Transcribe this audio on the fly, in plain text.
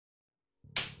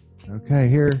Okay,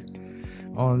 here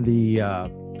on the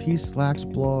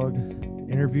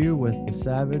PeaceLaxBlog interview with the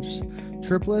Savage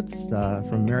Triplets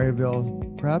from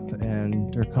Maryvale Prep,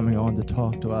 and they're coming on to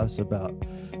talk to us about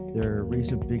their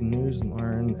recent big news.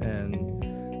 Lauren and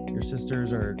your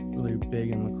sisters are really big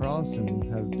in lacrosse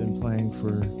and have been playing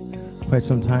for quite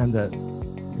some time. That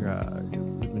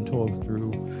we've been told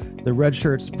through the Red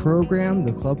Shirts program,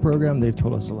 the club program. They've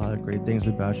told us a lot of great things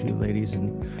about you ladies.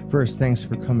 And first, thanks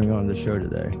for coming on the show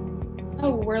today.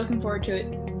 Oh, we're looking forward to it.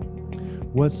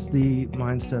 What's the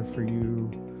mindset for you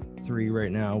three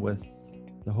right now with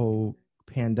the whole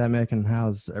pandemic, and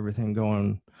how's everything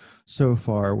going so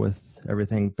far with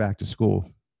everything back to school?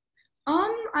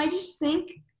 I just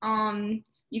think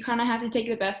you kind of have to take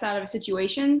the best out of a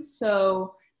situation.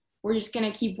 So we're just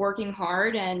gonna keep working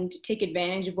hard and take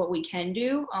advantage of what we can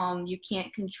do. You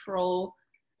can't control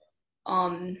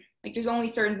like there's only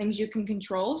certain things you can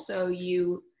control. So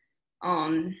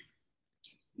um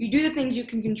you do the things you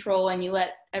can control and you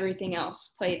let everything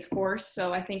else play its course.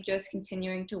 So I think just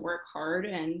continuing to work hard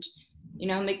and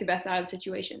make the best out of the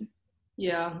situation.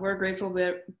 Yeah, we're grateful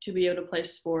to be able to play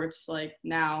sports like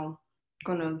now,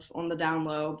 kind of on the down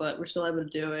low, but we're still able to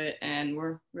do it, and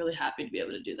we're really happy to be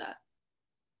able to do that.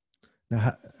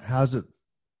 Now, how's it,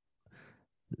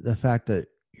 the fact that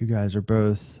you guys are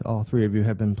both, all three of you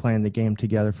have been playing the game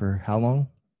together for how long?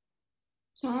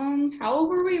 How old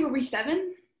were we? Were we 7?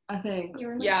 I think. You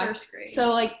were in first grade.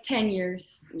 So like 10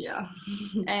 years. Yeah.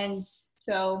 And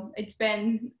so it's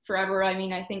been forever. I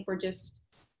mean, I think we're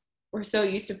so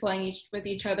used to playing with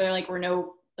each other. Like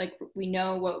we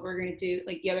know what we're going to do,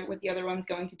 like what the other one's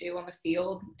going to do on the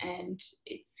field. And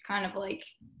it's kind of like,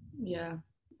 yeah,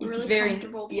 we're really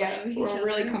comfortable playing with each other. We're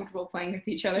really comfortable playing with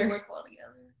each other. We work well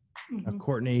together. Mm-hmm.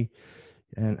 Courtney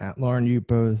and Lauren, you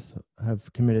both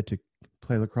have committed to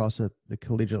play lacrosse at the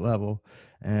collegiate level,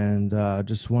 and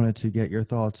just wanted to get your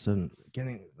thoughts on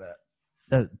getting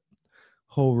that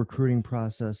whole recruiting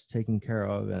process taken care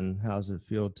of, and how's it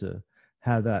feel to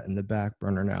have that in the back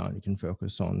burner now and you can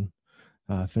focus on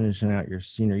finishing out your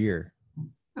senior year?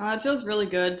 It feels really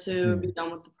good to be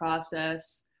done with the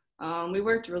process. We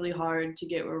worked really hard to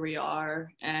get where we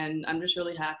are, and I'm just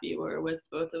really happy where with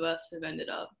both of us have ended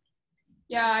up.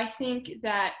 Yeah, I think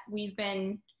that we've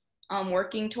been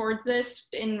working towards this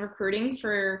in recruiting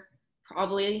for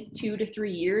probably 2 to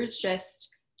 3 years, just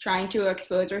trying to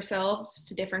expose ourselves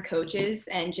to different coaches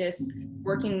and just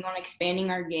working on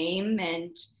expanding our game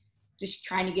and just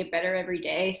trying to get better every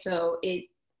day. So it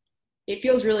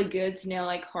feels really good to know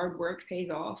like hard work pays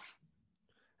off.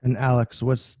 And Alex,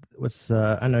 what's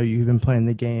I know you've been playing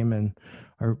the game and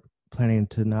are planning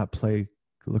to not play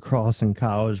lacrosse in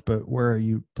college, but where are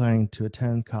you planning to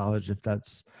attend college if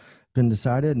that's been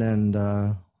decided,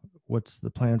 and what's the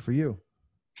plan for you?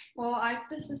 Well, I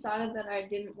just decided that I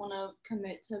didn't want to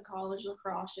commit to college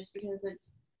lacrosse just because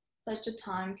it's such a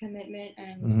time commitment,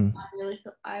 and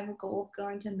I have a goal of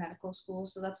going to medical school,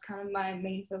 so that's kind of my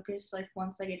main focus, like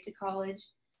once I get to college.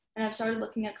 And I've started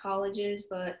looking at colleges,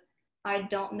 but I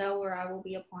don't know where I will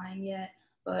be applying yet,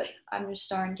 but I'm just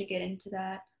starting to get into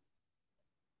that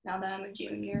now that I'm a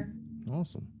junior.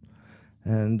 Awesome.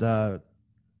 And you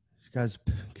guys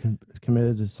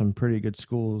committed to some pretty good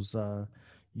schools.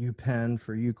 UPenn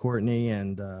for you, Courtney,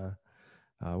 and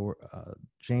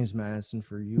James Madison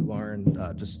for you, Lauren.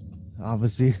 Just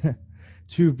obviously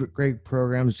two great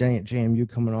programs. JMU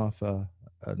coming off a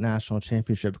national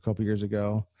championship a couple years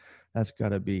ago. That's got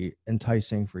to be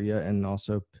enticing for you. And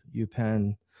also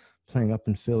UPenn playing up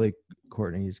in Philly,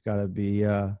 Courtney's got to be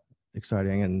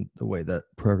exciting. And the way that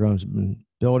program's been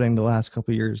building the last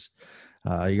couple years,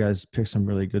 you guys picked some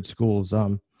really good schools.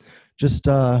 Just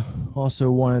also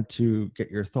wanted to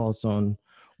get your thoughts on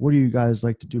what do you guys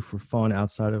like to do for fun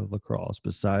outside of lacrosse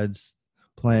besides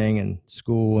playing and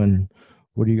school, and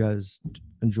what do you guys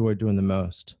enjoy doing the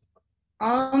most?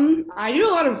 I do a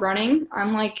lot of running.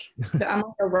 I'm like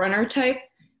a runner type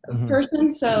of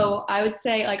person. So I would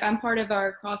say like I'm part of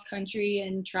our cross country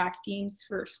and track teams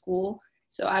for school.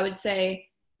 So I would say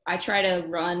I try to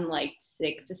run like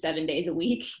 6 to 7 days a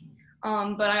week.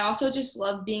 But I also just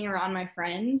love being around my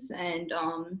friends and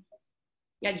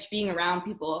just being around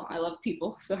people. I love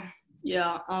people. So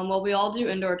yeah, well, we all do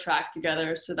indoor track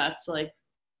together, so that's like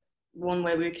one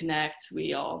way we connect.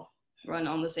 We all run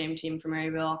on the same team for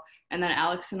Maryvale, and then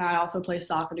Alex and I also play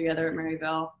soccer together at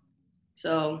Maryvale,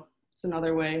 so it's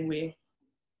another way we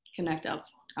connect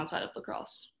outside of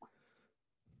lacrosse.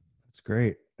 That's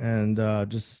great. And I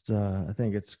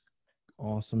think it's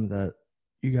awesome that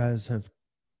you guys have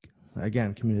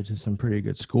again committed to some pretty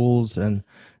good schools, and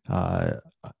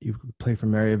you play for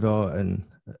Maryvale, and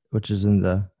which is in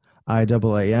the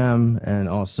IAAM, and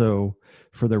also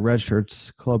for the Red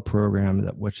Shirts Club program,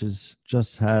 that which is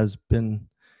just has been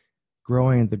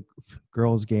growing the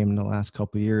girls game in the last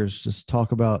couple of years. Just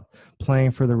talk about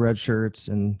playing for the Red Shirts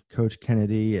and Coach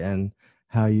Kennedy, and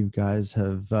how you guys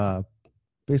have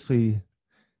basically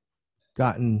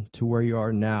gotten to where you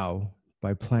are now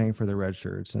by playing for the Red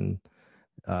Shirts, and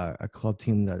a club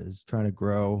team that is trying to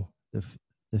grow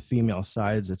the female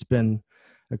sides. It's been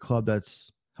a club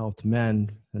that's helped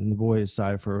men and the boys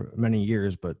side for many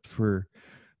years, but for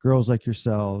girls like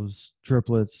yourselves,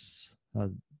 Triplets,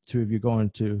 two of you going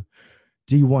to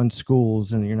D1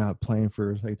 schools, and you're not playing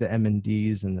for like the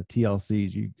M&Ds and the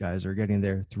TLCs. You guys are getting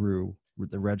there through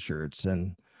the Red Shirts,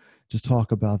 and just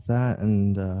talk about that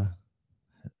and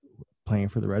playing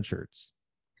for the Red Shirts.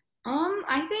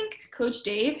 I think Coach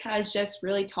Dave has just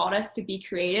really taught us to be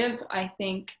creative. I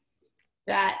think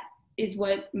that is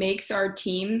what makes our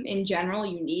team in general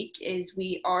unique, is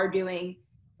we're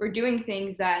doing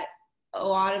things that a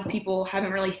lot of people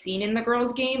haven't really seen in the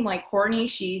girls game. Like Courtney,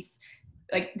 she's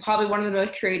like probably one of the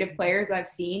most creative players I've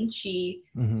seen. She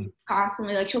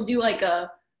constantly, like, she'll do like a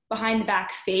behind the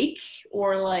back fake,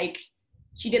 or like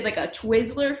she did like a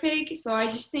Twizzler fake. So I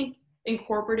just think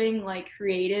incorporating like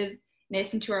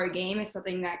creativeness into our game is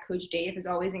something that Coach Dave has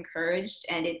always encouraged,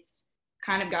 and it's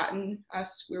kind of gotten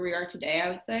us where we are today, I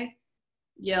would say.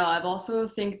 Yeah, I've also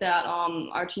think that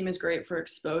our team is great for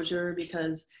exposure,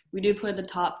 because we do play the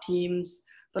top teams,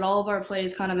 but all of our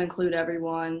plays kind of include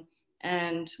everyone.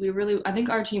 And I think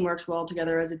our team works well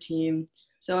together as a team.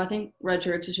 So I think Red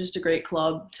Shirts is just a great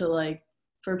club to like,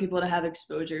 for people to have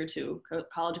exposure to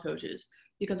college coaches,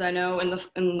 because I know in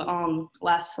the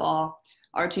last fall,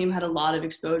 our team had a lot of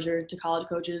exposure to college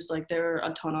coaches. Like, there were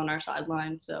a ton on our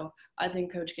sideline. So I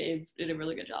think Coach Dave did a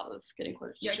really good job of getting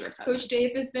close to our sidelines. Coach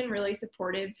Dave has been really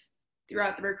supportive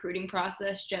throughout the recruiting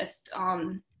process, just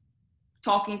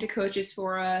talking to coaches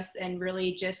for us and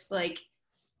really just like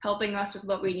helping us with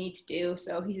what we need to do.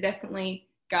 So he's definitely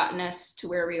gotten us to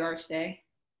where we are today.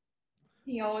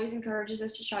 He always encourages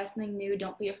us to try something new.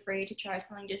 Don't be afraid to try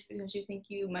something just because you think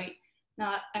you might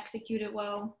not execute it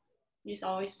well. He just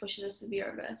always pushes us to be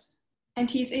our best. And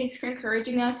he's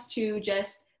encouraging us to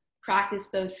just practice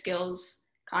those skills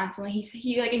constantly.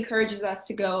 He like encourages us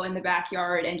to go in the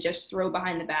backyard and just throw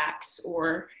behind the backs,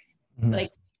 or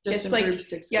like just like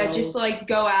just like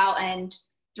go out and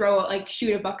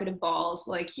shoot a bucket of balls.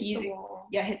 Like hit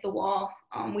the wall.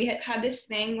 We had this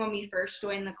thing when we first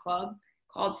joined the club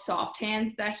called soft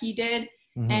hands that he did,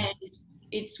 and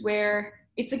it's where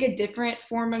it's like a different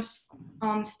form of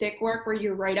stick work where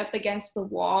you're right up against the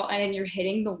wall and then you're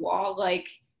hitting the wall like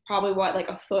probably like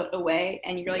a foot away,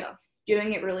 and you're like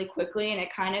doing it really quickly, and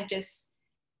it kind of just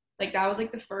like that was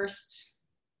like the first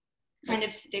kind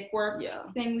of stick work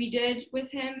thing we did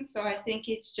with him. So I think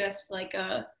it's just like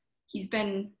he's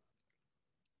been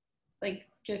like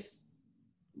just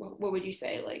what would you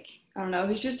say, like I don't know,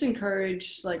 he's just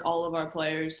encouraged like all of our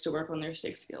players to work on their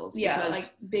stick skills. Yeah,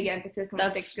 like big emphasis on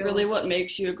stick skills. That's really what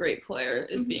makes you a great player,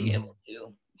 is being able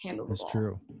to handle the ball. That's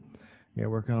true. Yeah,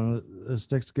 working on the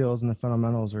stick skills and the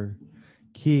fundamentals are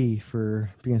key for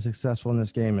being successful in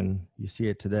this game, and you see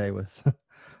it today with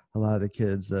a lot of the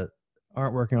kids that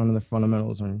aren't working on the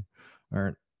fundamentals and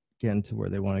aren't getting to where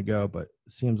they want to go. But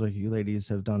it seems like you ladies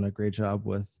have done a great job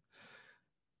with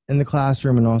in the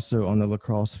classroom and also on the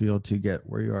lacrosse field to get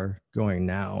where you are going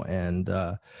now. And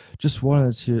just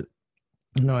wanted to,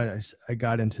 I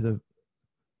got into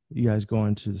you guys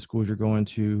going to the schools you're going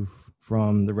to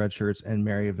from the Red Shirts and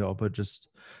Maryvale, but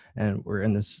and we're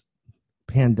in this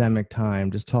pandemic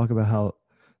time. Just talk about how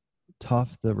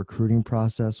tough the recruiting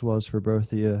process was for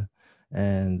both of you,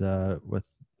 and with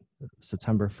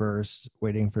September 1st,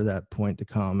 waiting for that point to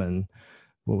come, and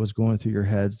what was going through your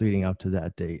heads leading up to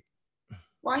that date.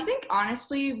 Well, I think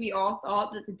honestly, we all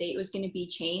thought that the date was going to be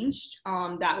changed.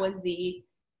 That was the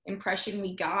impression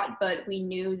we got, but we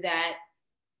knew that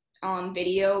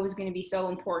video was going to be so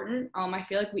important. I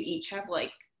feel like we each have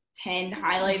like 10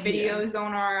 highlight videos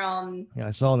on our yeah,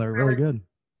 I saw them. They're really good.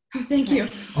 Thank you.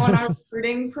 On our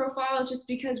recruiting profiles, just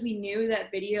because we knew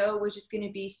that video was just going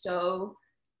to be so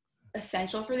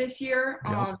essential for this year.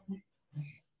 Yep.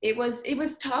 It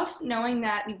was tough knowing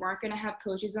that we weren't going to have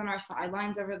coaches on our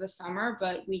sidelines over the summer,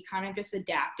 but we kind of just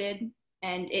adapted,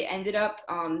 and it ended up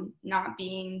not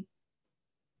being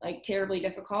like terribly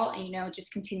difficult, and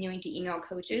just continuing to email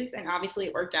coaches, and obviously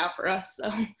it worked out for us.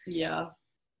 So yeah,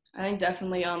 I think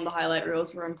definitely the highlight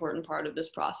reels were an important part of this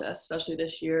process, especially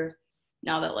this year,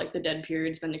 now that like the dead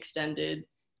period's been extended.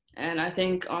 And I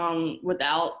think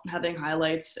without having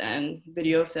highlights and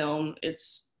video film,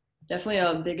 it's definitely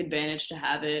a big advantage to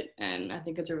have it, and I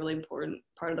think it's a really important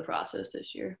part of the process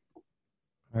this year.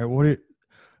 All right,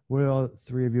 what do all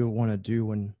three of you want to do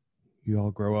when you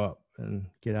all grow up and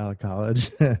get out of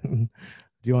college? Do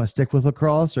you want to stick with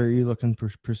lacrosse, or are you looking to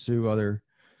pursue other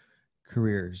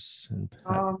careers and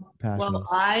passions? Well,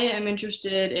 I am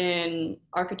interested in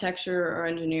architecture or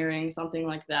engineering, something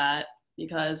like that,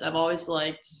 because I've always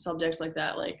liked subjects like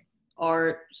that, like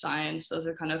art, science. Those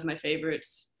are kind of my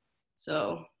favorites.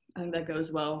 So I think that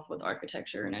goes well with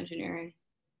architecture and engineering.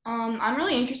 I'm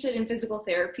really interested in physical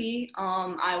therapy.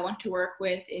 I want to work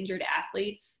with injured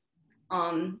athletes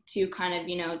to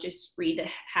kind of, just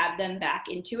have them back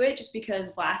into it, just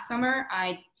because last summer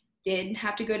I did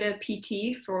have to go to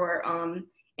PT for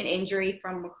an injury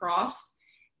from lacrosse,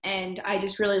 and I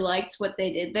just really liked what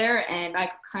they did there, and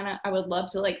I would love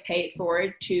to like pay it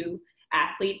forward to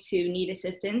athletes who need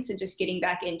assistance and just getting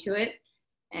back into it.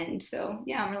 And so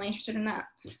yeah, I'm really interested in that.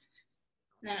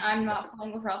 And I'm not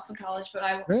playing lacrosse in college, but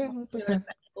I want to go to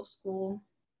medical school.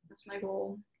 That's my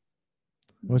goal.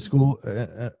 What school?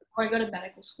 Or I go to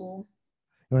medical school.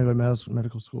 You want to go to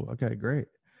medical school? Okay, great.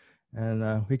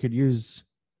 And we could use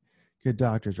good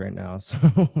doctors right now, so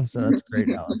that's great,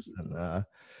 Alex.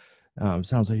 And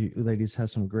sounds like you ladies have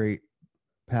some great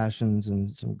passions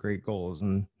and some great goals,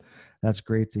 and that's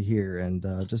great to hear. And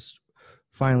just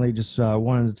finally,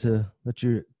 wanted to let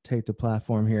you take the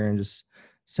platform here and just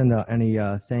send out any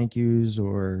thank yous,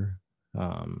 or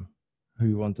who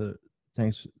you want to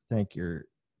thank your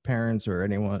parents or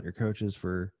anyone, your coaches,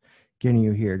 for getting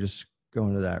you here. Just go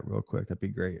into that real quick. That'd be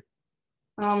great.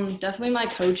 Definitely my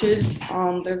coaches.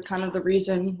 They're kind of the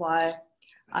reason why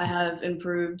I have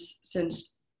improved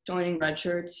since joining Red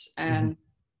Shirts. And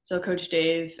so Coach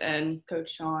Dave and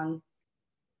Coach Sean,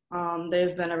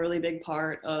 they've been a really big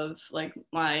part of like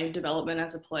my development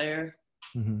as a player.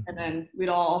 And then we'd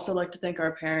all also like to thank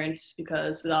our parents,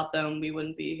 because without them, we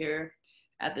wouldn't be here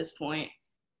at this point,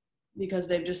 because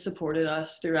they've just supported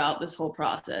us throughout this whole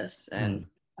process. And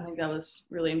I think that was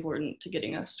really important to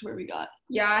getting us to where we got.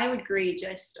 Yeah, I would agree.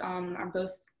 Just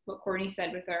both what Courtney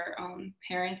said with our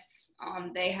parents.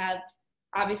 They have,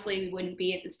 obviously we wouldn't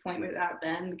be at this point without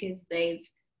them, because they've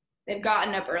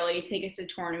gotten up early to take us to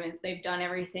tournaments. They've done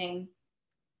everything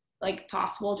like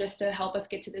possible just to help us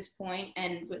get to this point.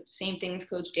 And with same thing with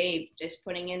Coach Dave, just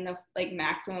putting in the like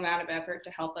maximum amount of effort to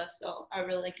help us. So I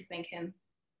really like to thank him.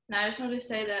 And I just wanted to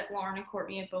say that Lauren and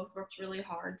Courtney have both worked really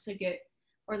hard to get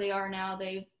where they are now.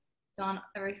 They've done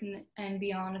everything and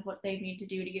beyond of what they need to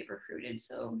do to get recruited.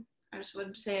 So I just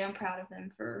wanted to say I'm proud of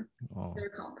them for their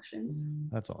accomplishments.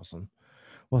 That's awesome.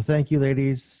 Well, thank you,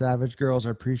 ladies, Savage girls.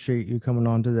 I appreciate you coming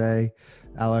on today.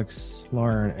 Alex,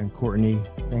 Lauren, and Courtney,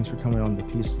 thanks for coming on the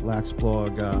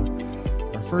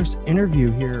PeaceLaxBlog. Our first interview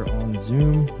here on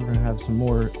Zoom. We're going to have some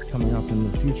more coming up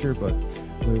in the future, but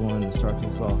really wanted to start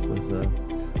this off with a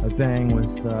bang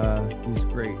with these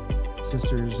great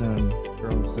sisters and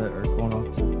girls that are going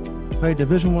off to play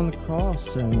Division I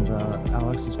lacrosse, and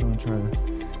Alex is going to try to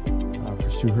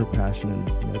pursue her passion in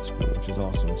med school, which is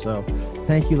awesome. So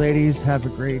thank you, ladies. Have a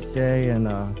great day, and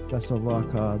best of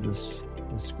luck this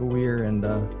school year, and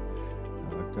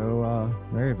go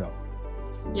Maryvale.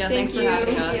 Yeah, thanks for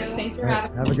having us. Thanks for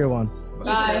having us. Have a good one.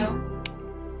 Bye.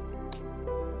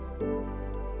 Bye.